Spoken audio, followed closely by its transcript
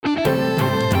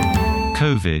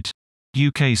COVID.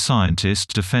 UK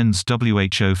scientist defends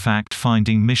WHO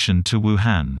fact-finding mission to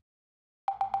Wuhan.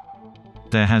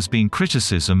 There has been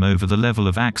criticism over the level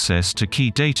of access to key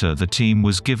data the team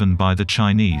was given by the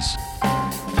Chinese.